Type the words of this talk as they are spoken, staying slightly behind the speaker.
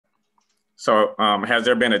So, has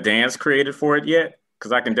there been a dance created for it yet?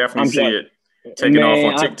 Because I can definitely I'm see trying, it taking off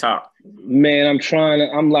man. on TikTok. I'm trying to.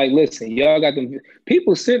 I'm like, listen, y'all got them.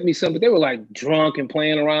 People sent me some, but they were like drunk and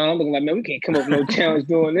playing around. I'm looking like, man, we can't come up with no challenge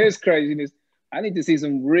doing this craziness. I need to see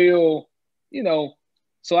some real, you know.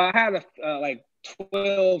 So I had like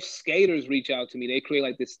 12 skaters reach out to me. They create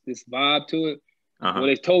like this vibe to it. Well, Uh-huh.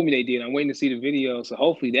 they told me they did. I'm waiting to see the video. So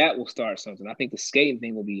hopefully that will start something. I think the skating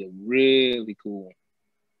thing will be really cool.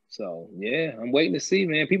 So yeah, I'm waiting to see,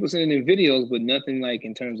 man. People sending in videos, but nothing like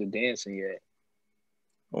in terms of dancing yet.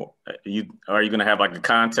 Well, are you gonna have like a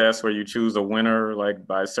contest where you choose a winner like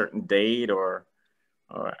by a certain date, or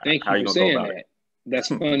Thank how you are you for gonna go saying about that. That's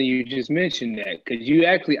funny you just mentioned that because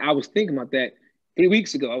I was thinking about that 3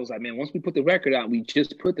 weeks ago. I was like, man, once we put the record out, we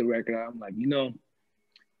just put the record out. I'm like, I'm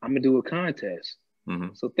gonna do a contest.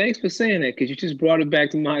 it? So thanks for saying that because you just brought it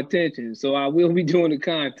back to my attention. So I will be doing a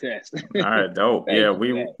contest. All right, dope. Thank Yeah, you for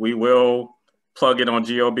we that. we will plug it on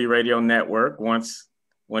GOB Radio Network once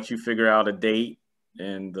you figure out a date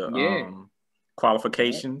and the Yeah. Yeah.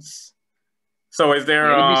 qualifications. So is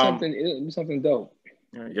there Yeah, it'll be something dope.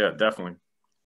 yeah, definitely.